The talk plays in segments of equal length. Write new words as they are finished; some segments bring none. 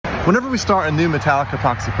Whenever we start a new metallic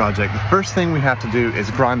epoxy project, the first thing we have to do is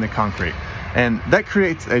grind the concrete, and that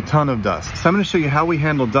creates a ton of dust. So I'm going to show you how we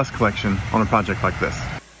handle dust collection on a project like this.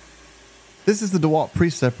 This is the DeWalt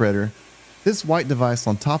pre-separator. This white device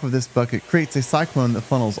on top of this bucket creates a cyclone that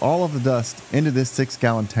funnels all of the dust into this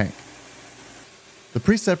 6-gallon tank. The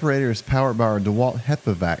pre-separator is powered by our DeWalt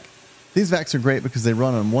Hepa Vac. These vacs are great because they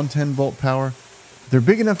run on 110-volt power. They're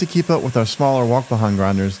big enough to keep up with our smaller walk-behind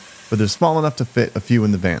grinders, but they're small enough to fit a few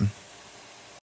in the van.